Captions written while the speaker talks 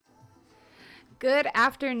Good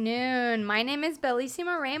afternoon. My name is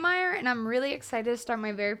Bellissima Raymeyer, and I'm really excited to start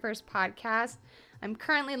my very first podcast. I'm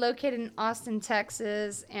currently located in Austin,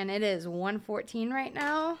 Texas, and it is 1:14 right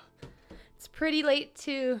now. It's pretty late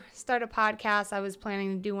to start a podcast. I was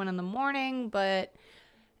planning to do one in the morning, but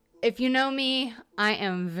if you know me, I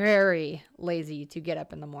am very lazy to get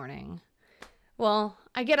up in the morning. Well,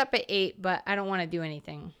 I get up at 8, but I don't want to do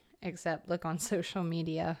anything except look on social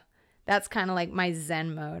media. That's kind of like my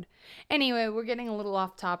Zen mode. Anyway, we're getting a little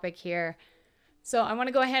off topic here. So I want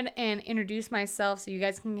to go ahead and introduce myself so you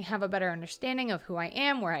guys can have a better understanding of who I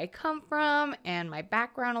am, where I come from, and my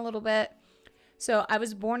background a little bit. So I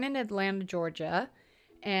was born in Atlanta, Georgia,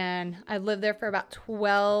 and I lived there for about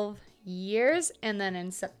 12 years. And then in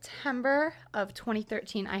September of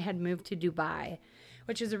 2013, I had moved to Dubai,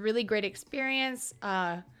 which is a really great experience,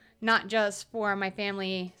 not just for my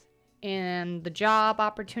family and the job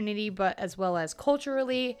opportunity, but as well as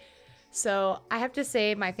culturally. So I have to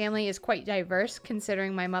say my family is quite diverse,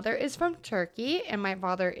 considering my mother is from Turkey and my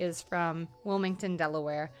father is from Wilmington,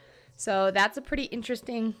 Delaware. So that's a pretty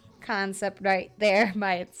interesting concept right there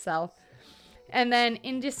by itself. And then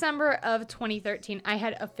in December of 2013, I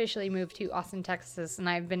had officially moved to Austin, Texas, and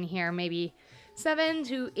I've been here maybe 7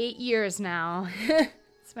 to 8 years now.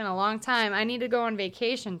 It's been a long time. I need to go on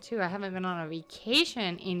vacation too. I haven't been on a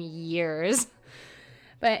vacation in years.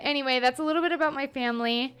 But anyway, that's a little bit about my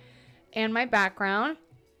family and my background.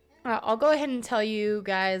 I'll go ahead and tell you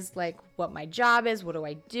guys like what my job is, what do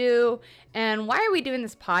I do, and why are we doing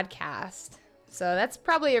this podcast? So that's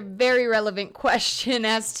probably a very relevant question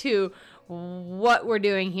as to what we're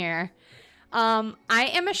doing here. I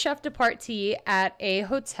am a chef de partie at a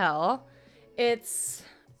hotel. It's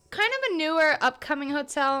kind of a newer upcoming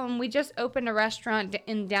hotel, and we just opened a restaurant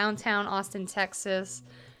in downtown Austin, Texas.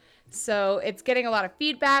 So it's getting a lot of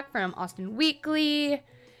feedback from Austin Weekly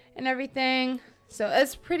and everything. So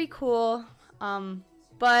it's pretty cool.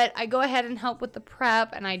 But I go ahead and help with the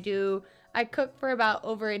prep, and I cook for about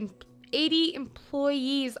over 80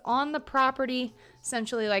 employees on the property,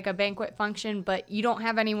 essentially like a banquet function, but you don't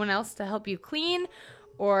have anyone else to help you clean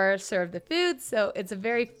or serve the food. So it's a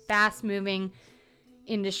very fast moving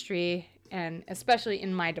industry, and especially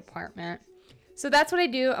in my department. So that's what I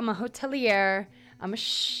do. I'm a hotelier. I'm a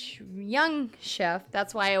young chef.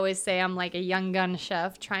 That's why I always say I'm like a young gun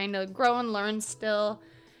chef, trying to grow and learn still.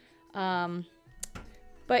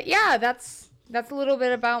 But yeah, that's a little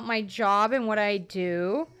bit about my job and what I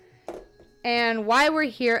do and why we're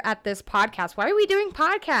here at this podcast. Why are we doing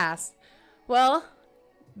podcasts? Well,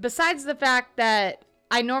 besides the fact that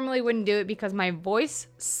I normally wouldn't do it because my voice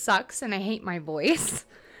sucks and I hate my voice.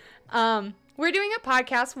 We're doing a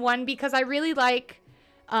podcast, one, because I really like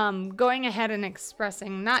going ahead and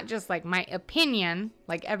expressing not just like my opinion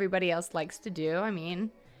like everybody else likes to do. I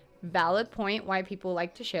mean, valid point why people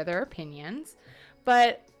like to share their opinions.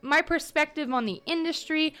 But my perspective on the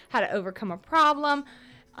industry, how to overcome a problem.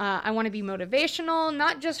 I want to be motivational,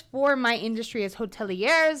 not just for my industry as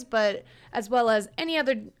hoteliers, but as well as any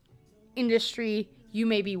other industry you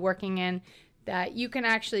may be working in, that you can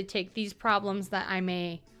actually take these problems that I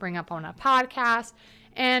may bring up on a podcast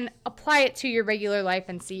and apply it to your regular life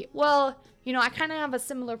and see, well, you know, I kind of have a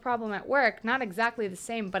similar problem at work, not exactly the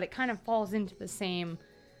same, but it kind of falls into the same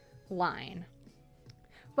line.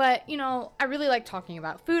 But, you know, I really like talking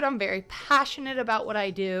about food. I'm very passionate about what I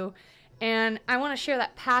do, and I want to share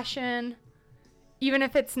that passion, even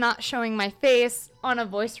if it's not showing my face on a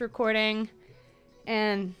voice recording.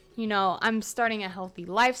 And you know, I'm starting a healthy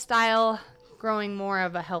lifestyle, growing more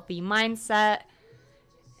of a healthy mindset.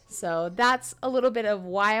 So that's a little bit of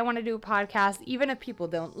why I want to do a podcast, even if people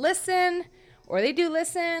don't listen or they do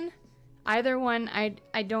listen. Either one,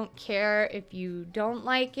 I don't care if you don't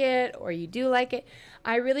like it or you do like it.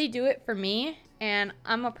 I really do it for me, and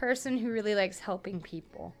I'm a person who really likes helping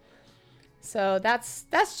people. So that's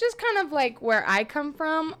just kind of like where I come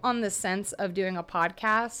from on the sense of doing a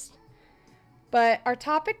podcast. But our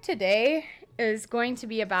topic today is going to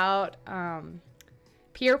be about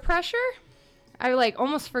peer pressure. I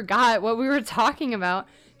almost forgot what we were talking about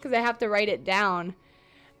because I have to write it down.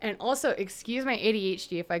 And also, excuse my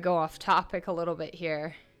ADHD if I go off topic a little bit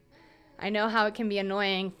here. I know how it can be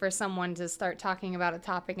annoying for someone to start talking about a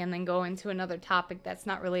topic and then go into another topic that's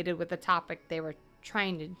not related with the topic they were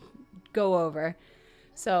trying to go over.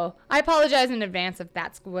 So I apologize in advance if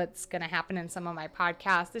that's what's going to happen in some of my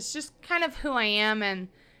podcasts. It's just kind of who I am and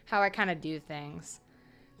how I kind of do things.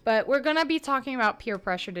 But we're going to be talking about peer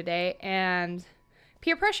pressure today, and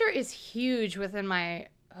peer pressure is huge within my,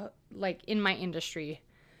 in my industry.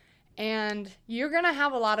 And you're going to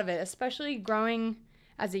have a lot of it, especially growing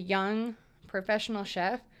as a young professional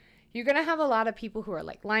chef. You're going to have a lot of people who are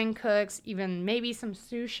like line cooks, even maybe some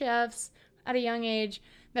sous chefs at a young age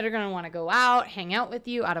that are going to want to go out, hang out with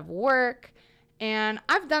you out of work. And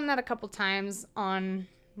I've done that a couple times on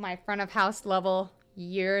my front of house level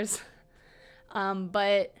years.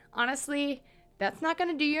 But honestly, that's not going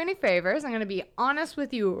to do you any favors. I'm going to be honest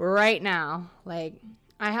with you right now. Like,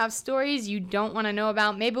 I have stories you don't want to know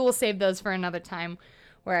about. Maybe we'll save those for another time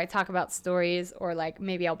where I talk about stories, or like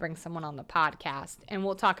maybe I'll bring someone on the podcast and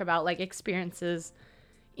we'll talk about like experiences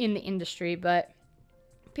in the industry. But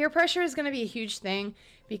peer pressure is going to be a huge thing,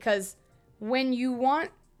 because when you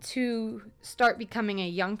want to start becoming a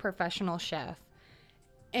young professional chef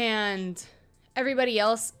and everybody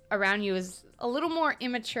else around you is a little more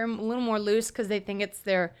immature, a little more loose because they think it's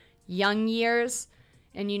their young years,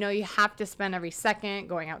 and you have to spend every second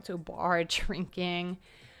going out to a bar, drinking.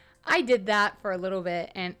 I did that for a little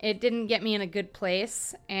bit and it didn't get me in a good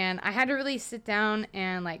place, and I had to really sit down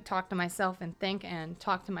and like talk to myself and think, and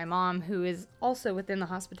talk to my mom, who is also within the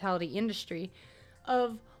hospitality industry,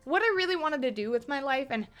 of what I really wanted to do with my life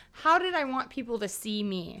and how did I want people to see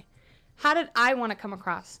me? How did I want to come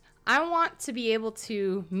across? I want to be able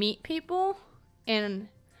to meet people in,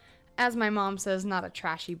 as my mom says, not a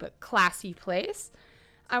trashy but classy place.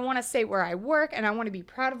 I want to say where I work, and I want to be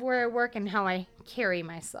proud of where I work and how I carry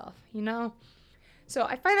myself, So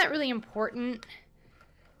I find that really important.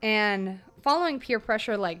 And following peer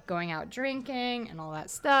pressure, like going out drinking and all that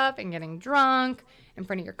stuff and getting drunk in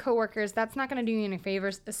front of your coworkers, that's not going to do you any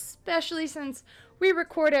favors, especially since we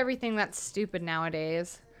record everything that's stupid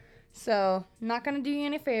nowadays. So not going to do you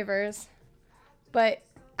any favors. But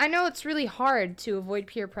I know it's really hard to avoid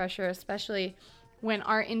peer pressure, especially when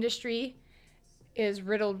our industry is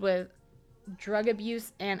riddled with drug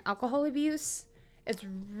abuse and alcohol abuse. It's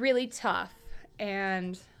really tough,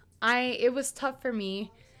 and it was tough for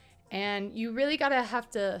me. And you're really gonna have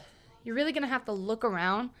to look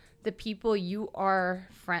around the people you're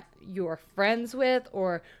friends with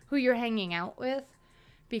or who you're hanging out with,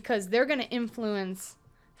 because they're gonna influence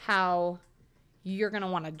how you're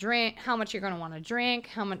gonna want to drink, how much you're gonna want to drink,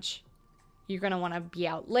 how much you're gonna want to be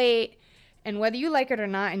out late. And whether you like it or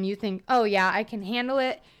not, and you think, oh yeah, I can handle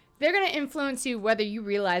it, they're going to influence you whether you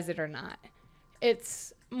realize it or not.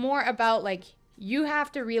 It's more about like, you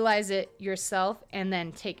have to realize it yourself and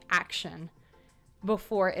then take action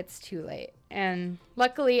before it's too late. And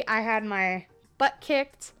luckily I had my butt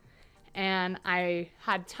kicked and I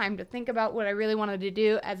had time to think about what I really wanted to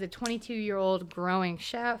do as a 22-year-old growing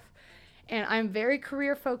chef. And I'm very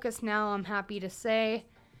career focused now, I'm happy to say.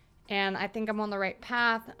 And I think I'm on the right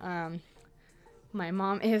path. My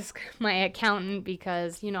mom is my accountant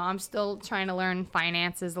because, I'm still trying to learn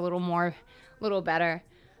finances a little better.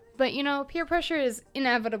 But, peer pressure is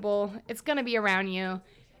inevitable. It's going to be around you.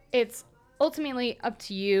 It's ultimately up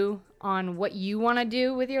to you on what you want to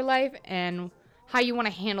do with your life and how you want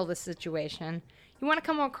to handle the situation. You want to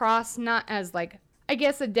come across not as like, I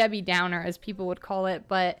guess, a Debbie Downer, as people would call it,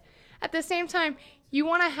 but at the same time, you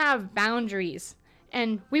want to have boundaries.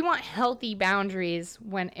 And we want healthy boundaries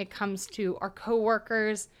when it comes to our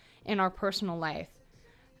coworkers and our personal life.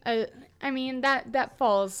 That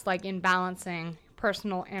falls like in balancing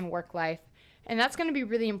personal and work life. And that's going to be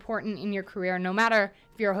really important in your career, no matter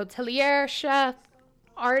if you're a hotelier, chef,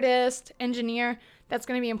 artist, engineer. That's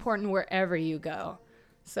going to be important wherever you go.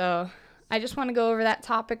 So I just want to go over that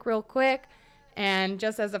topic real quick. And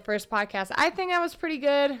just as the first podcast, I think I was pretty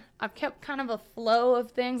good. I've kept kind of a flow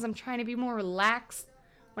of things. I'm trying to be more relaxed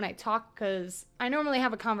when I talk, because I normally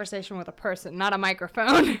have a conversation with a person, not a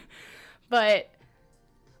microphone. But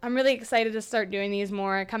I'm really excited to start doing these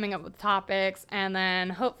more, coming up with topics. And then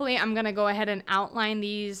hopefully I'm going to go ahead and outline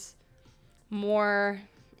these more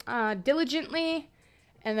diligently,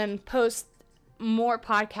 and then post more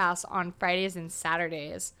podcasts on Fridays and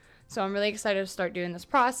Saturdays. So I'm really excited to start doing this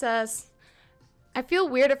process. I feel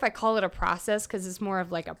weird if I call it a process, because it's more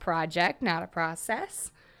of like a project, not a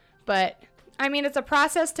process. But it's a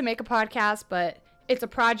process to make a podcast, but it's a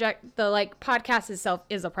project. The podcast itself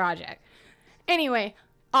is a project. Anyway,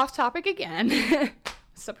 off topic again.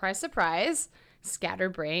 Surprise, surprise.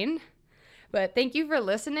 Scatterbrain. But thank you for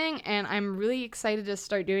listening, and I'm really excited to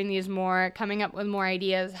start doing these more, coming up with more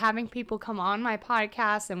ideas, having people come on my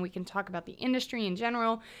podcast, and we can talk about the industry in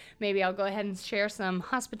general. Maybe I'll go ahead and share some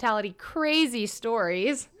hospitality crazy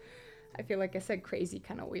stories. I feel like I said crazy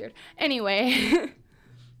kind of weird. Anyway,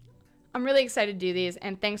 I'm really excited to do these,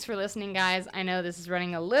 and thanks for listening, guys. I know this is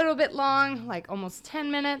running a little bit long, like almost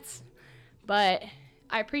 10 minutes, but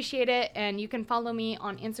I appreciate it, and you can follow me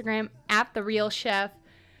on Instagram @TheRealChef.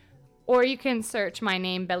 Or you can search my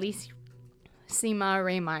name, Bellissima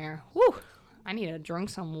Rehmeyer. Woo! I need to drink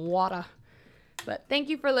some water. But thank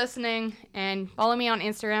you for listening, and follow me on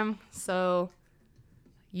Instagram so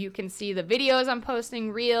you can see the videos I'm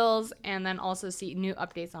posting, reels, and then also see new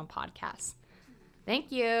updates on podcasts.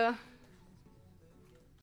 Thank you.